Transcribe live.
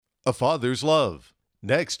A father's love.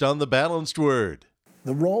 Next on The Balanced Word.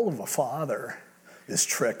 The role of a father is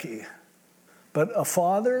tricky. But a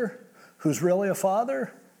father who's really a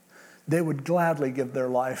father, they would gladly give their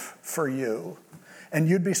life for you. And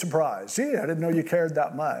you'd be surprised. Gee, I didn't know you cared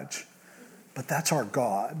that much. But that's our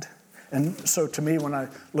God. And so to me, when I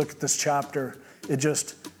look at this chapter, it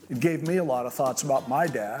gave me a lot of thoughts about my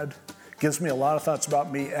dad. It gives me a lot of thoughts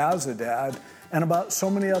about me as a dad and about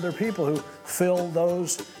so many other people who fill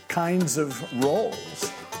those kinds of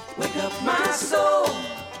roles. Wake up my soul.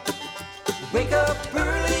 Wake up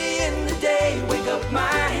early in the day. Wake up my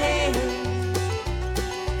hands.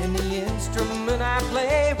 And the instrument I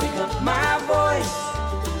play. Wake up my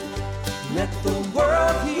voice. Let the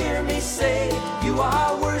world hear me say, you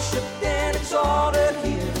are worshipped and exalted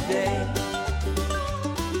here today.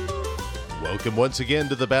 Welcome once again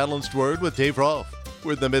to The Balanced Word with Dave Rolfe.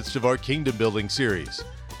 We're in the midst of our kingdom building series,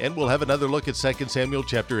 and we'll have another look at 2 Samuel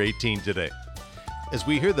chapter 18 today. As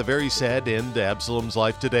we hear the very sad end to Absalom's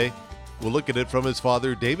life today, we'll look at it from his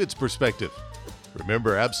father David's perspective.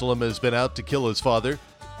 Remember, Absalom has been out to kill his father,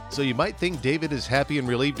 so you might think David is happy and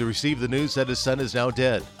relieved to receive the news that his son is now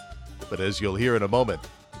dead. But as you'll hear in a moment,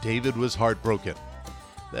 David was heartbroken.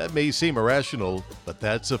 That may seem irrational, but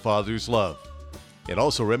that's a father's love, and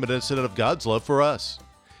also reminiscent of God's love for us.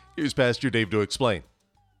 Here's Pastor Dave to explain.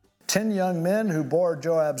 10 young men who bore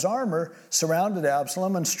Joab's armor surrounded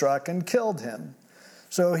Absalom and struck and killed him.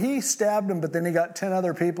 So he stabbed him, but then he got 10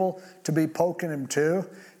 other people to be poking him too.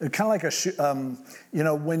 It's kind of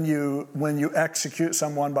like when you execute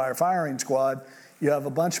someone by a firing squad, you have a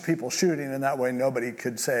bunch of people shooting, and that way nobody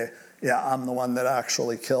could say, yeah, I'm the one that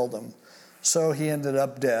actually killed him. So he ended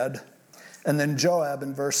up dead. And then Joab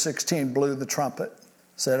in verse 16 blew the trumpet,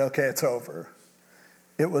 said, okay, it's over.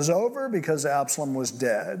 It was over because Absalom was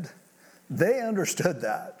dead. They understood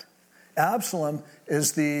that. Absalom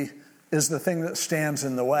is the thing that stands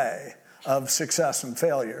in the way of success and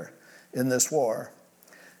failure in this war.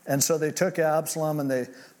 And so they took Absalom and they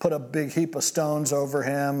put a big heap of stones over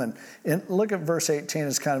him. And look at verse 18,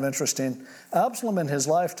 it's kind of interesting. Absalom in his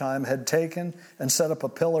lifetime had taken and set up a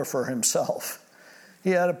pillar for himself.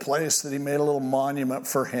 He had a place that he made a little monument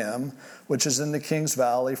for him, which is in the King's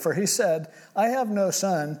Valley. For he said, I have no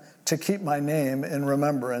son to keep my name in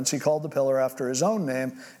remembrance. He called the pillar after his own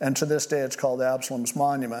name, and to this day it's called Absalom's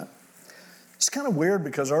monument. It's kind of weird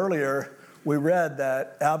because earlier we read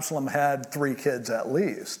that Absalom had 3 kids at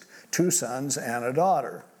least, 2 sons and a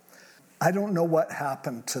daughter. I don't know what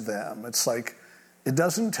happened to them. It's like, it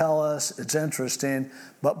doesn't tell us, it's interesting,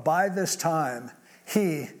 but by this time,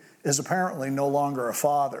 he is apparently no longer a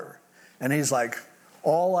father. And he's like,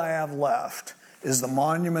 all I have left is the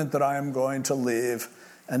monument that I am going to leave.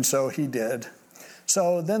 And so he did.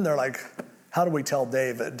 So then they're like, how do we tell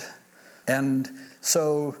David? And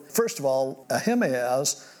so, first of all,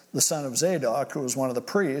 Ahimaaz, the son of Zadok, who was one of the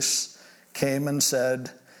priests, came and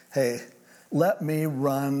said, hey, let me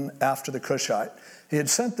run after the Cushite. He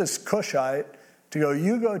had sent this Cushite to go,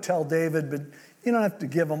 you go tell David, but you don't have to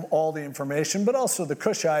give him all the information. But also the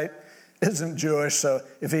Cushite isn't Jewish, so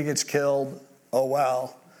if he gets killed, oh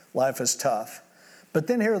well, life is tough. But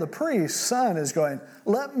then here the priest's son is going,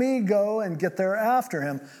 let me go and get there after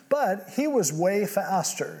him. But he was way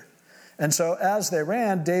faster. And so as they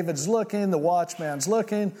ran, David's looking, the watchman's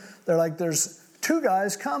looking. They're like, there's 2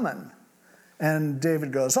 guys coming. And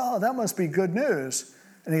David goes, oh, that must be good news.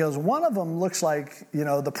 And he goes, one of them looks like,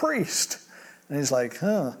 the priest. And he's like,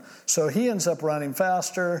 huh. So he ends up running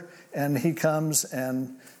faster, and he comes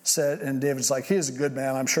and said, and David's like, he is a good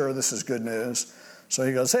man. I'm sure this is good news. So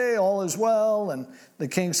he goes, hey, all is well. And the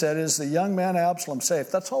king said, is the young man Absalom safe?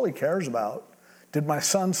 That's all he cares about. Did my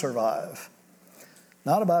son survive?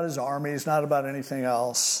 Not about his armies, not about anything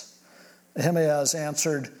else. Ahimaaz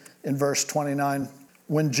answered in verse 29,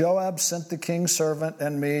 when Joab sent the king's servant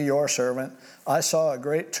and me, your servant, I saw a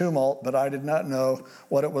great tumult, but I did not know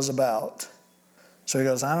what it was about. So he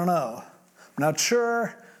goes, I don't know. I'm not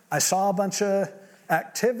sure. I saw a bunch of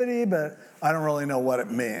activity, but I don't really know what it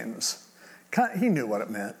means. He knew what it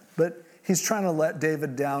meant, but he's trying to let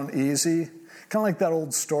David down easy. Kind of like that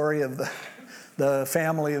old story of the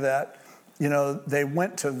family that, they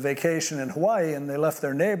went to vacation in Hawaii and they left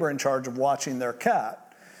their neighbor in charge of watching their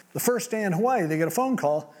cat. The first day in Hawaii, they get a phone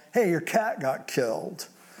call, hey, your cat got killed.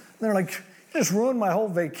 And they're like, you just ruined my whole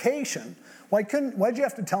vacation. why'd you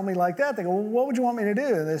have to tell me like that? They go, well, what would you want me to do?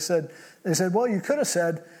 And they said, well, you could have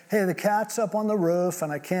said, hey, the cat's up on the roof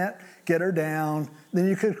and I can't get her down. Then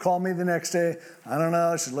you could call me the next day. I don't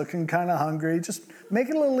know, she's looking kind of hungry. Just make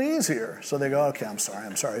it a little easier. So they go, okay, I'm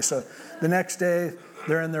sorry. So the next day,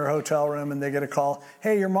 they're in their hotel room and they get a call.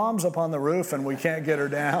 Hey, your mom's up on the roof and we can't get her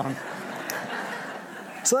down.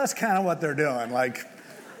 So that's kind of what they're doing. Like,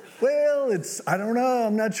 well, I don't know,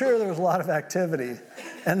 I'm not sure. There was a lot of activity.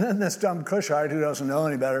 And then this dumb Cushite who doesn't know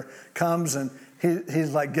any better comes and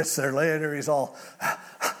he's like, gets there later. He's all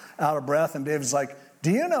out of breath. And David's like,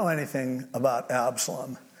 do you know anything about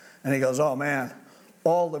Absalom? And he goes, oh man,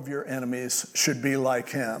 all of your enemies should be like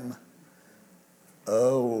him.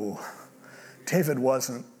 Oh, David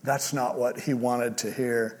that's not what he wanted to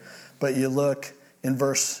hear. But you look in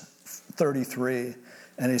verse 33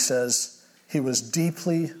 and he says, he was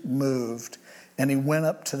deeply moved, and he went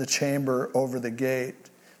up to the chamber over the gate,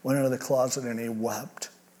 went into the closet, and he wept.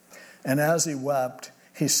 And as he wept,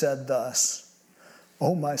 he said thus,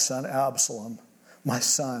 oh, my son Absalom, my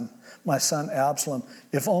son Absalom,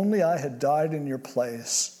 if only I had died in your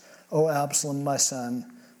place. Oh, Absalom, my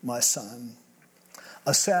son, my son.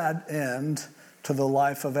 A sad end to the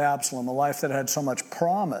life of Absalom, a life that had so much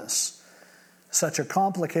promise, such a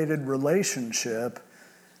complicated relationship.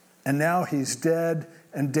 And now he's dead,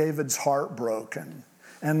 and David's heartbroken.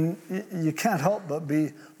 And you can't help but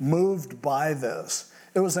be moved by this.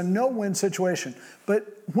 It was a no-win situation.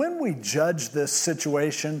 But when we judge this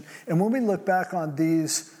situation, and when we look back on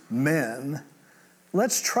these men,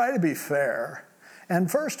 let's try to be fair.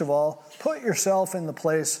 And first of all, put yourself in the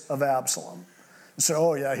place of Absalom. So,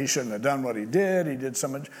 oh yeah, he shouldn't have done what he did. He did so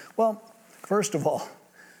much. Well, first of all,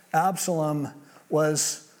 Absalom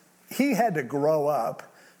he had to grow up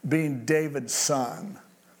being David's son.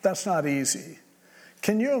 That's not easy.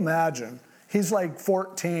 Can you imagine? He's like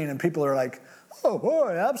 14 and people are like, oh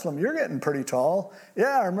boy, Absalom, you're getting pretty tall.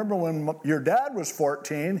 Yeah, I remember when your dad was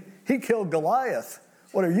 14, he killed Goliath.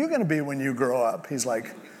 What are you going to be when you grow up? He's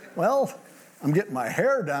like, well, I'm getting my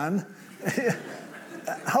hair done.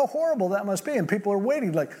 How horrible that must be. And people are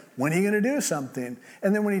waiting, like, when are you going to do something?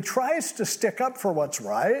 And then when he tries to stick up for what's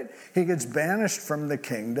right, he gets banished from the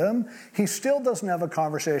kingdom. He still doesn't have a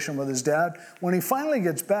conversation with his dad. When he finally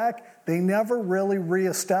gets back, they never really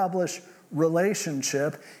reestablish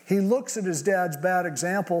relationship. He looks at his dad's bad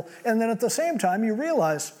example, and then at the same time, you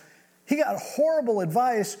realize he got horrible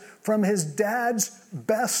advice from his dad's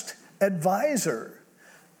best advisor.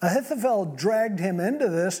 Ahithophel dragged him into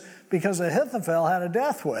this because Ahithophel had a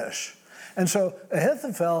death wish. And so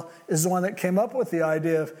Ahithophel is the one that came up with the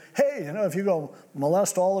idea of, hey, if you go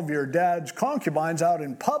molest all of your dad's concubines out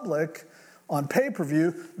in public on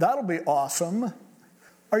pay-per-view, that'll be awesome.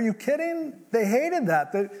 Are you kidding? They hated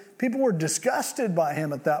that. People were disgusted by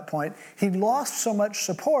him at that point. He'd lost so much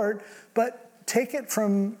support, but take it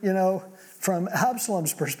from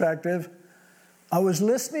Absalom's perspective. I was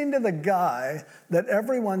listening to the guy that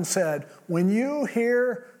everyone said, when you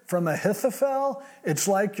hear from Ahithophel, it's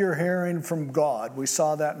like you're hearing from God. We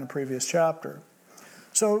saw that in the previous chapter.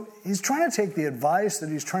 So he's trying to take the advice that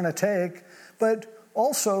he's trying to take, but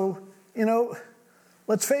also,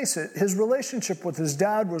 let's face it, his relationship with his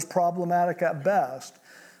dad was problematic at best.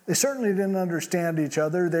 They certainly didn't understand each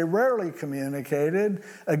other. They rarely communicated.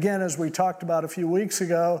 Again, as we talked about a few weeks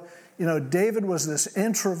ago, David was this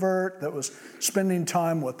introvert that was spending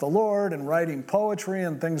time with the Lord and writing poetry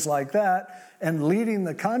and things like that and leading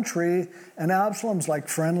the country. And Absalom's like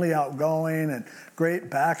friendly, outgoing, and great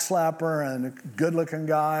backslapper and a good-looking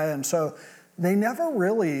guy. And so they never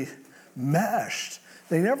really meshed.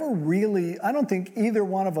 I don't think either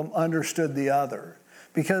one of them understood the other.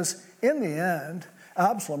 Because in the end,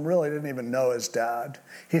 Absalom really didn't even know his dad.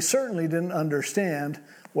 He certainly didn't understand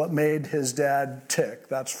what made his dad tick,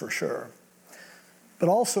 that's for sure. But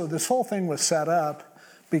also, this whole thing was set up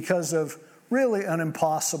because of really an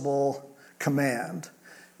impossible command.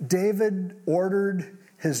 David ordered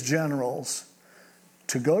his generals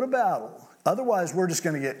to go to battle. Otherwise, we're just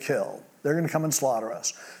going to get killed. They're going to come and slaughter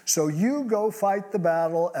us. So you go fight the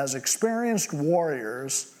battle as experienced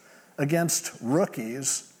warriors against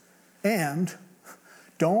rookies, and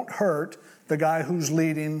don't hurt the guy who's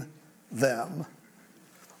leading them.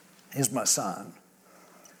 He's my son.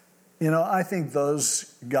 I think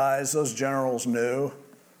those guys, those generals knew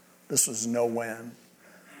this was no win.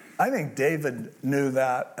 I think David knew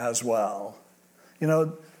that as well.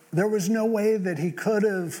 There was no way that he could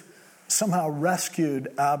have somehow rescued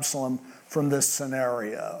Absalom from this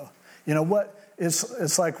scenario.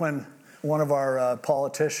 It's like when one of our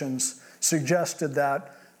politicians suggested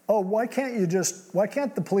that, why can't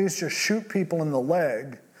the police just shoot people in the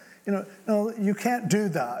leg No, you can't do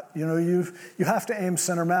that. You have to aim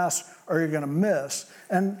center mass or you're going to miss.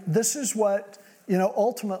 And this is what,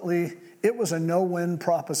 ultimately, it was a no-win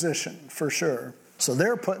proposition for sure. So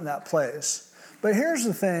they're put in that place. But here's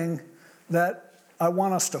the thing that I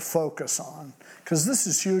want us to focus on, because this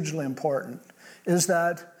is hugely important, is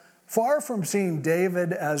that far from seeing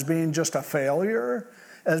David as being just a failure,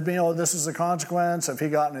 as being, this is the consequence if he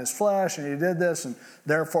got in his flesh and he did this, and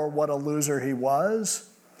therefore what a loser he was,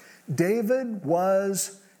 David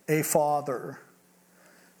was a father.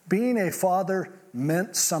 Being a father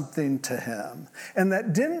meant something to him. And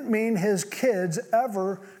that didn't mean his kids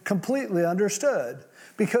ever completely understood,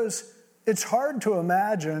 because it's hard to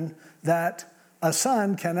imagine that a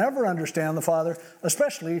son can ever understand the father,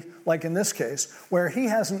 especially like in this case, where he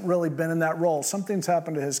hasn't really been in that role. Something's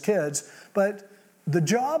happened to his kids, but the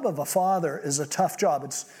job of a father is a tough job.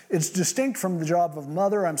 It's distinct from the job of a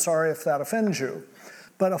mother. I'm sorry if that offends you.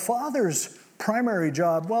 But a father's primary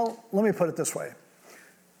job, well, let me put it this way.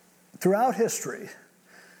 Throughout history,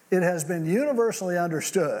 it has been universally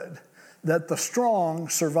understood that the strong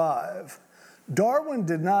survive. Darwin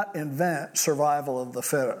did not invent survival of the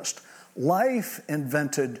fittest. Life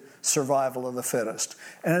invented survival of the fittest.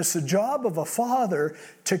 And it's the job of a father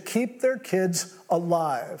to keep their kids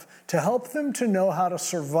alive, to help them to know how to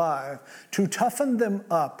survive, to toughen them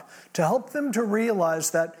up, to help them to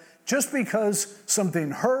realize that just because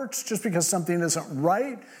something hurts, just because something isn't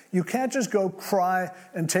right, you can't just go cry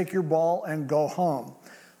and take your ball and go home.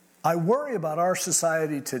 I worry about our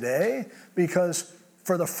society today because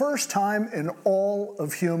for the first time in all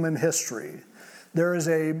of human history, there is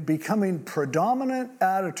a becoming predominant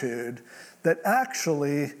attitude that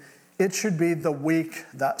actually it should be the weak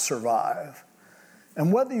that survive.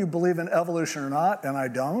 And whether you believe in evolution or not, and I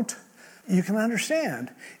don't, you can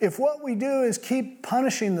understand. If what we do is keep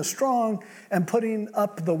punishing the strong and putting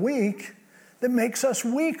up the weak, that makes us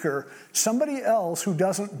weaker. Somebody else who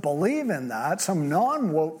doesn't believe in that, some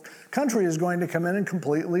non-woke country, is going to come in and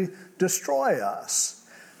completely destroy us.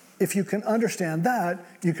 If you can understand that,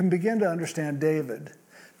 you can begin to understand David,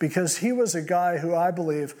 because he was a guy who I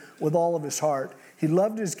believe with all of his heart, he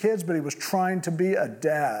loved his kids, but he was trying to be a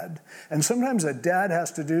dad. And sometimes a dad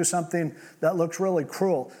has to do something that looks really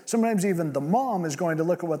cruel. Sometimes even the mom is going to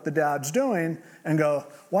look at what the dad's doing and go,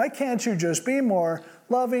 why can't you just be more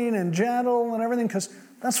loving and gentle and everything? Because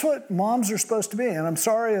that's what moms are supposed to be. And I'm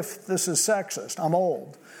sorry if this is sexist. I'm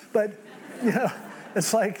old. But,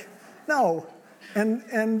 it's like, no.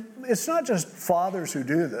 And it's not just fathers who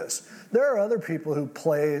do this. There are other people who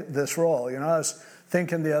play this role. I was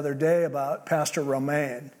thinking the other day about Pastor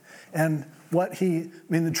Romaine and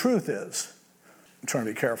the truth is, I'm trying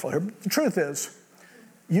to be careful here, but the truth is,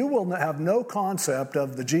 you will have no concept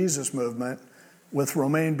of the Jesus movement with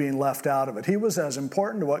Romaine being left out of it. He was as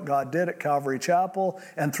important to what God did at Calvary Chapel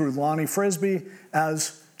and through Lonnie Frisbee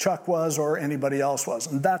as Chuck was or anybody else was.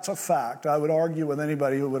 And that's a fact. I would argue with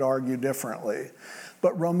anybody who would argue differently.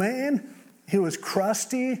 But Romaine, he was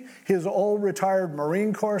crusty. He was an old retired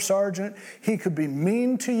Marine Corps sergeant. He could be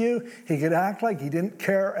mean to you. He could act like he didn't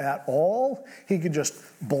care at all. He could just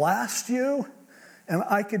blast you. And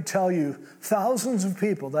I could tell you thousands of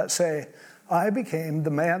people that say, I became the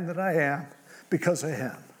man that I am because of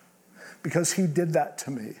him. Because he did that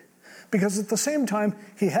to me. Because at the same time,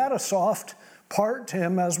 he had a soft part to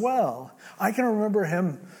him as well. I can remember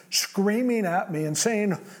him screaming at me and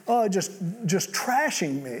saying, just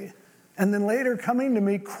trashing me. And then later coming to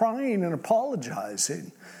me crying and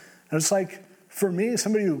apologizing. And it's like, for me,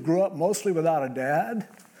 somebody who grew up mostly without a dad,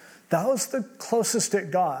 that was the closest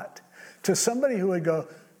it got to somebody who would go,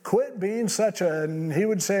 quit being such a, and he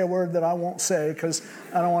would say a word that I won't say because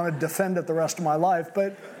I don't want to defend it the rest of my life,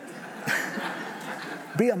 but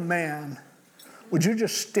be a man. Would you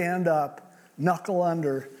just stand up, knuckle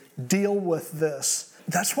under, deal with this?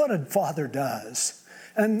 That's what a father does.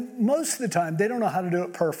 And most of the time, they don't know how to do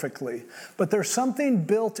it perfectly. But there's something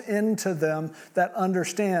built into them that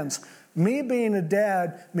understands. Me being a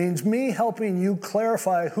dad means me helping you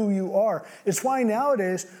clarify who you are. It's why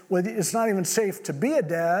nowadays, it's not even safe to be a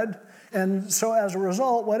dad. And so as a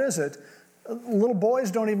result, what is it? Little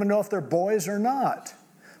boys don't even know if they're boys or not.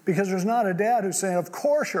 Because there's not a dad who's saying, of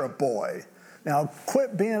course you're a boy. Now,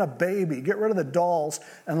 quit being a baby. Get rid of the dolls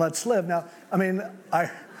and let's live. Now,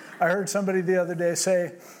 I heard somebody the other day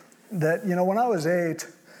say that, when I was 8,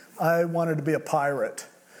 I wanted to be a pirate.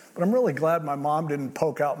 But I'm really glad my mom didn't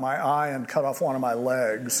poke out my eye and cut off one of my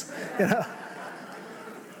legs.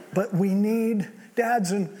 But we need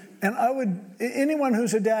dads. And anyone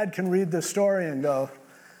who's a dad can read this story and go,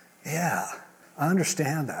 yeah, I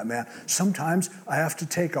understand that, man. Sometimes I have to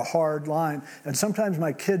take a hard line, and sometimes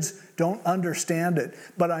my kids don't understand it.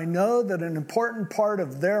 But I know that an important part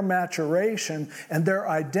of their maturation and their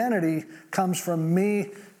identity comes from me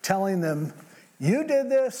telling them, you did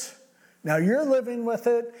this, now you're living with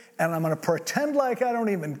it, and I'm going to pretend like I don't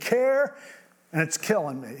even care, and it's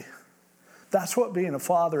killing me. That's what being a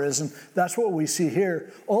father is, and that's what we see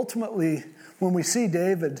here. Ultimately, when we see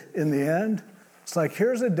David in the end, it's like,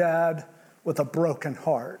 here's a dad with a broken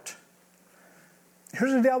heart.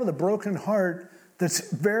 Here's a dad with a broken heart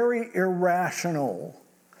that's very irrational.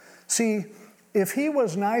 See, if he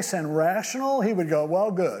was nice and rational, he would go, well,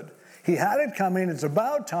 good. He had it coming. It's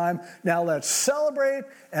about time. Now let's celebrate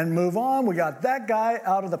and move on. We got that guy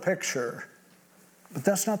out of the picture. But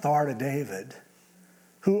that's not the heart of David,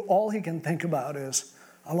 who all he can think about is,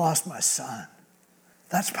 I lost my son.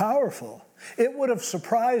 That's powerful. It would have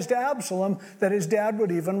surprised Absalom that his dad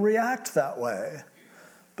would even react that way.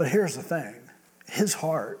 But here's the thing. His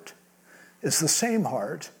heart is the same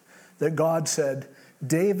heart that God said,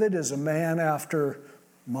 David is a man after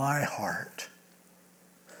my heart.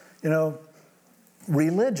 You know,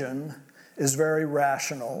 religion is very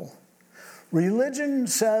rational. Religion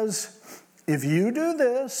says, if you do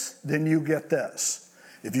this, then you get this.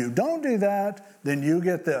 If you don't do that, then you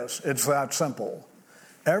get this. It's that simple.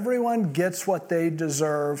 Everyone gets what they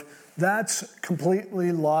deserve. That's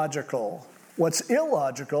completely logical. What's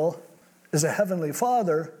illogical is a heavenly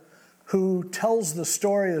Father who tells the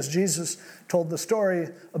story, as Jesus told the story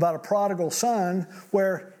about a prodigal son,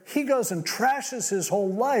 where he goes and trashes his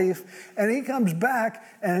whole life, and he comes back,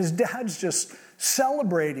 and his dad's just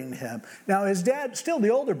celebrating him. Now, his dad, still the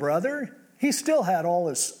older brother, he still had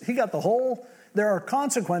there are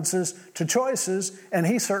consequences to choices, and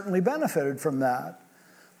he certainly benefited from that.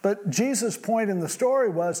 But Jesus' point in the story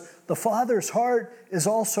was the Father's heart is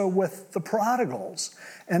also with the prodigals.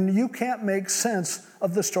 And you can't make sense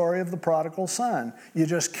of the story of the prodigal son. You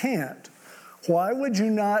just can't. Why would you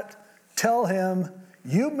not tell him,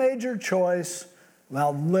 you made your choice,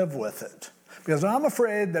 now live with it? Because I'm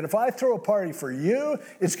afraid that if I throw a party for you,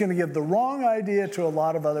 it's going to give the wrong idea to a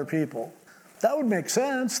lot of other people. That would make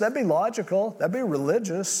sense. That'd be logical. That'd be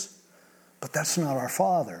religious. But that's not our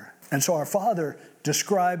Father. And so our Father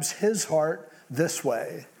describes his heart this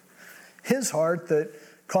way. His heart that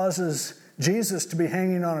causes Jesus to be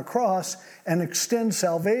hanging on a cross and extend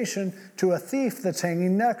salvation to a thief that's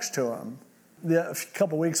hanging next to him. A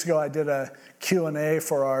couple weeks ago, I did a Q&A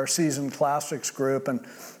for our seasoned classics group, and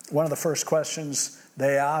one of the first questions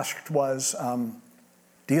they asked was,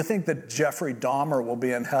 do you think that Jeffrey Dahmer will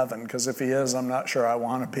be in heaven? Because if he is, I'm not sure I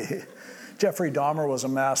want to be. Jeffrey Dahmer was a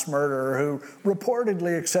mass murderer who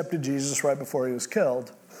reportedly accepted Jesus right before he was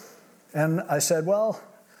killed. And I said, well,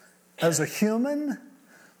 as a human,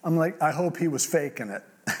 I'm like, I hope he was faking it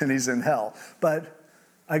and he's in hell. But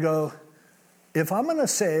I go, if I'm going to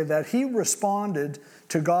say that he responded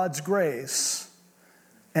to God's grace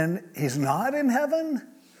and he's not in heaven,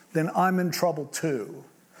 then I'm in trouble too.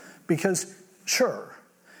 Because, sure,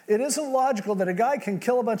 it isn't logical that a guy can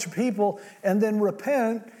kill a bunch of people and then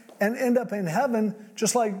repent and end up in heaven,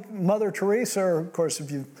 just like Mother Teresa, or of course,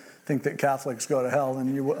 if you think that Catholics go to hell,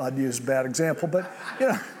 then I'd use a bad example. But,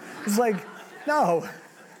 it's like, no,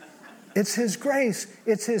 it's his grace.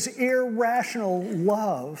 It's his irrational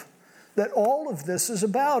love that all of this is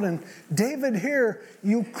about. And David here,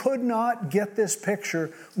 you could not get this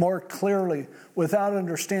picture more clearly without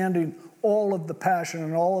understanding all of the passion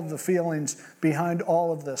and all of the feelings behind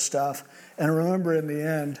all of this stuff. And remember in the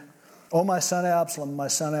end, oh, my son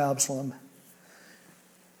Absalom,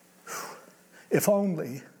 if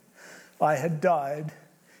only I had died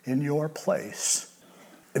in your place.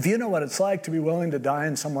 If you know what it's like to be willing to die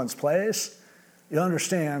in someone's place, you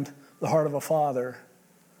understand the heart of a father,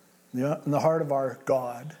 the heart of our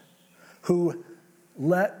God, who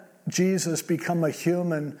let Jesus become a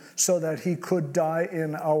human so that he could die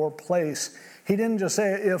in our place. He didn't just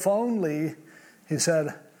say, if only, he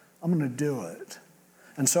said, I'm going to do it.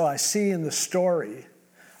 And so I see in the story,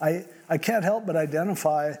 I can't help but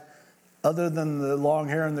identify, other than the long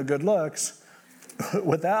hair and the good looks,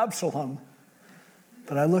 with Absalom.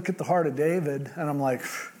 But I look at the heart of David and I'm like,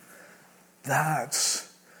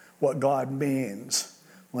 that's what God means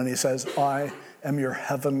when he says, I am your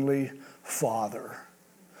heavenly Father.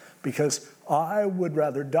 Because I would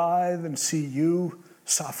rather die than see you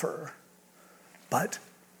suffer. But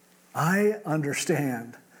I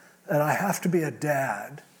understand that I have to be a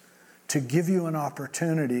dad to give you an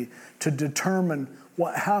opportunity to determine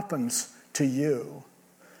what happens to you.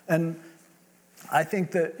 And I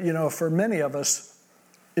think that, for many of us,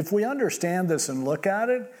 if we understand this and look at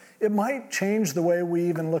it, it might change the way we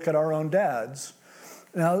even look at our own dads.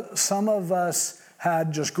 Now, some of us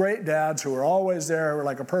had just great dads who were always there, who were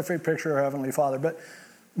like a perfect picture of Heavenly Father. But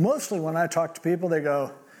mostly when I talk to people, they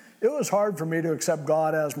go, it was hard for me to accept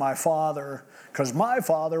God as my father because my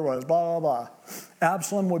father was blah, blah, blah.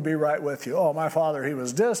 Absalom would be right with you. Oh, my father, he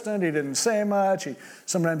was distant. He didn't say much. He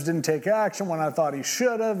sometimes didn't take action when I thought he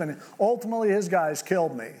should have. And ultimately, his guys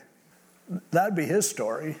killed me. That'd be his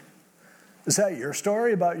story. Is that your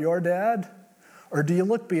story about your dad? Or do you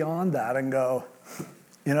look beyond that and go,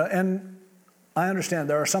 and I understand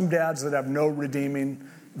there are some dads that have no redeeming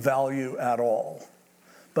value at all.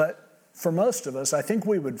 But for most of us, I think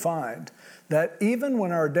we would find that even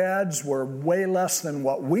when our dads were way less than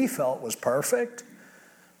what we felt was perfect,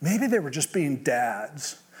 maybe they were just being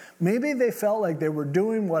dads. Maybe they felt like they were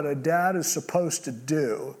doing what a dad is supposed to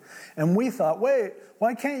do. And we thought, wait,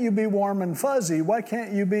 why can't you be warm and fuzzy? Why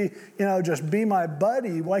can't you be, just be my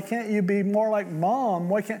buddy? Why can't you be more like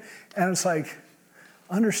mom? And it's like,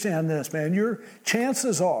 understand this, man. Your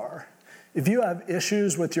chances are, if you have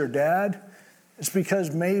issues with your dad, it's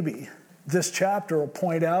because maybe this chapter will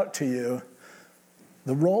point out to you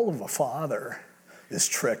the role of a father is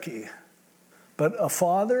tricky. But a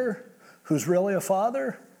father who's really a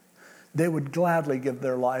father, they would gladly give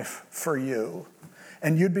their life for you.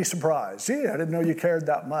 And you'd be surprised. Gee, I didn't know you cared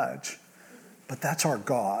that much. But that's our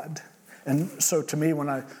God. And so to me, when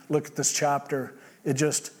I look at this chapter, it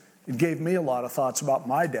gave me a lot of thoughts about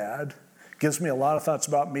my dad. It gives me a lot of thoughts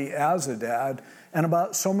about me as a dad and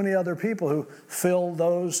about so many other people who fill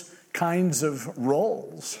those kinds of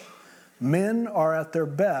roles. Men are at their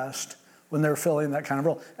best when they're filling that kind of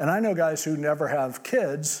role. And I know guys who never have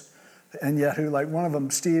kids, and yet who, like one of them,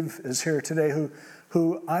 Steve, is here today,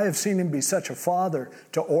 who I have seen him be such a father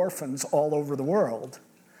to orphans all over the world.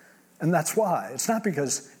 And that's why. It's not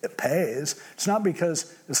because it pays. It's not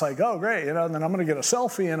because it's like, oh, great, and then I'm going to get a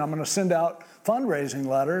selfie and I'm going to send out fundraising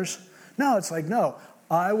letters. No, it's like, no,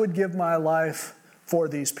 I would give my life for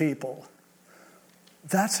these people.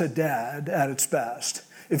 That's a dad at its best.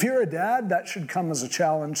 If you're a dad, that should come as a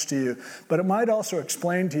challenge to you. But it might also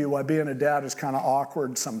explain to you why being a dad is kind of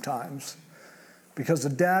awkward sometimes. Because a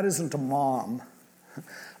dad isn't a mom.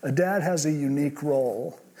 A dad has a unique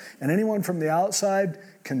role. And anyone from the outside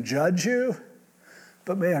can judge you.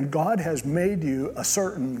 But man, God has made you a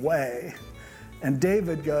certain way. And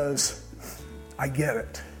David goes, I get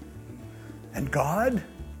it. And God,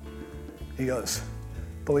 he goes,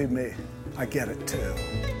 believe me, I get it too.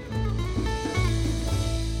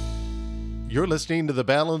 You're listening to The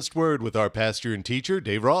Balanced Word with our pastor and teacher,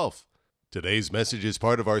 Dave Rolfe. Today's message is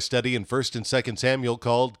part of our study in 1 and 2 Samuel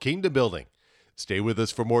called Kingdom Building. Stay with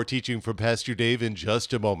us for more teaching from Pastor Dave in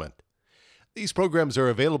just a moment. These programs are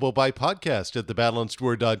available by podcast at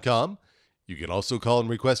thebalancedword.com. You can also call and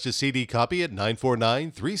request a CD copy at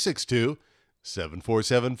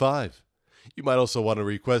 949-362-7475. You might also want to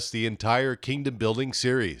request the entire Kingdom Building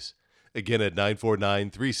series. Again at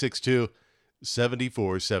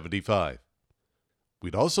 949-362-7475.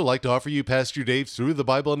 We'd also like to offer you Pastor Dave's Through the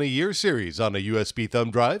Bible in a Year series on a USB thumb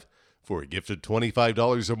drive for a gift of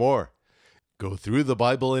 $25 or more. Go through the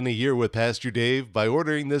Bible in a year with Pastor Dave by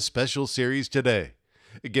ordering this special series today.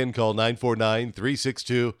 Again, call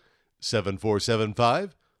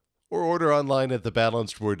 949-362-7475 or order online at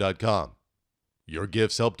thebalancedword.com. Your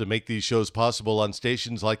gifts help to make these shows possible on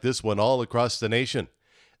stations like this one all across the nation.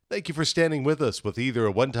 Thank you for standing with us with either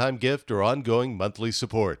a one-time gift or ongoing monthly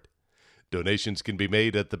support. Donations can be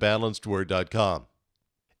made at thebalancedword.com.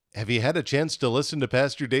 Have you had a chance to listen to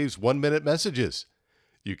Pastor Dave's one-minute messages?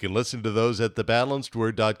 You can listen to those at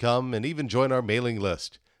thebalancedword.com and even join our mailing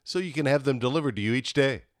list so you can have them delivered to you each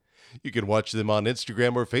day. You can watch them on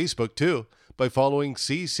Instagram or Facebook too by following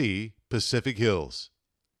CC Pacific Hills.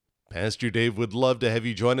 Pastor Dave would love to have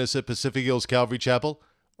you join us at Pacific Hills Calvary Chapel.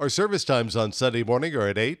 Our service times on Sunday morning are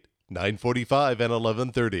at 8, 9:45, and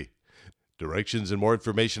 11:30. Directions and more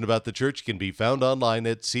information about the church can be found online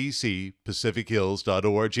at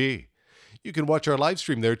ccpacifichills.org. You can watch our live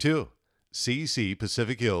stream there too,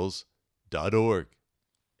 ccpacifichills.org.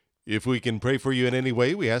 If we can pray for you in any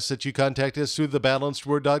way, we ask that you contact us through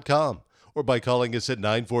thebalancedword.com or by calling us at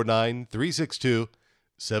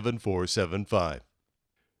 949-362-7475.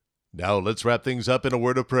 Now let's wrap things up in a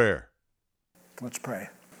word of prayer. Let's pray.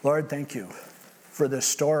 Lord, thank you for this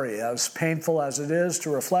story, as painful as it is to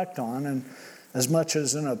reflect on, and as much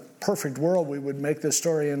as in a perfect world we would make this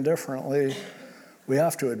story indifferently, we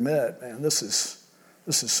have to admit, man, this is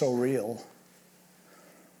so real.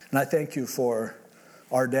 And I thank you for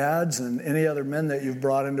our dads and any other men that you've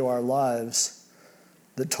brought into our lives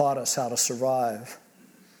that taught us how to survive,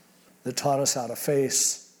 that taught us how to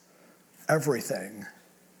face everything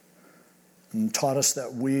and taught us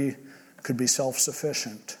that we could be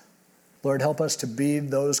self-sufficient. Lord, help us to be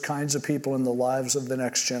those kinds of people in the lives of the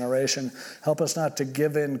next generation. Help us not to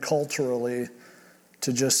give in culturally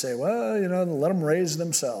to just say, well, let them raise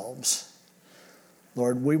themselves.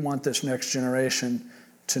 Lord, we want this next generation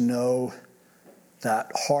to know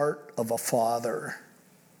that heart of a father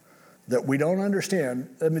that we don't understand.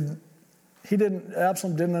 I mean,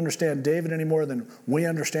 Absalom didn't understand David any more than we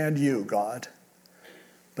understand you, God.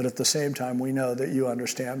 But at the same time, we know that you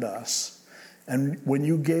understand us. And when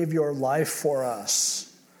you gave your life for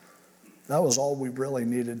us, that was all we really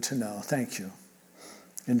needed to know. Thank you.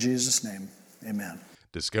 In Jesus' name, amen.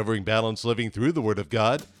 Discovering balance living through the Word of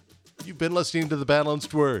God. You've been listening to The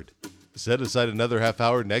Balanced Word. Set aside another half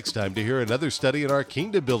hour next time to hear another study in our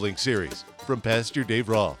Kingdom Building series from Pastor Dave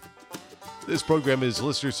Rolfe. This program is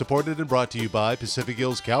listener supported and brought to you by Pacific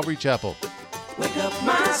Hills Calvary Chapel. Wake up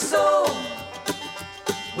my soul,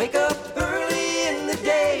 wake up